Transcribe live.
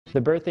The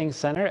birthing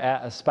center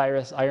at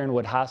Aspirus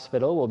Ironwood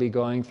Hospital will be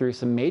going through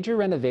some major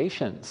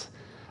renovations.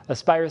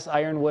 Aspirus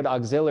Ironwood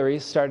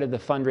Auxiliaries started the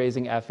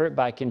fundraising effort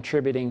by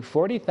contributing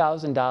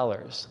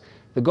 $40,000.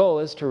 The goal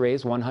is to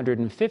raise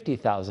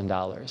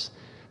 $150,000.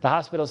 The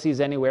hospital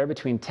sees anywhere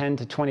between 10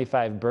 to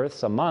 25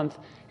 births a month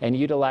and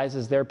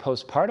utilizes their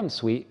postpartum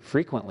suite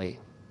frequently.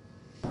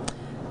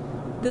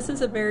 This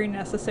is a very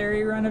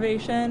necessary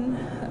renovation.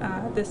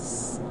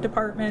 This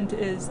department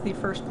is the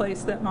first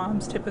place that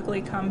moms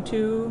typically come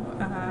to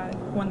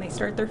when they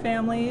start their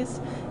families.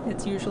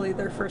 It's usually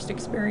their first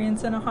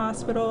experience in a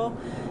hospital.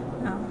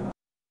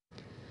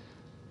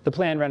 The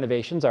planned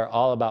renovations are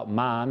all about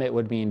mom. It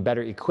would mean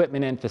better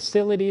equipment and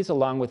facilities,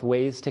 along with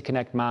ways to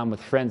connect mom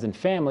with friends and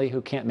family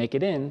who can't make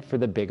it in for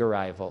the big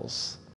arrivals.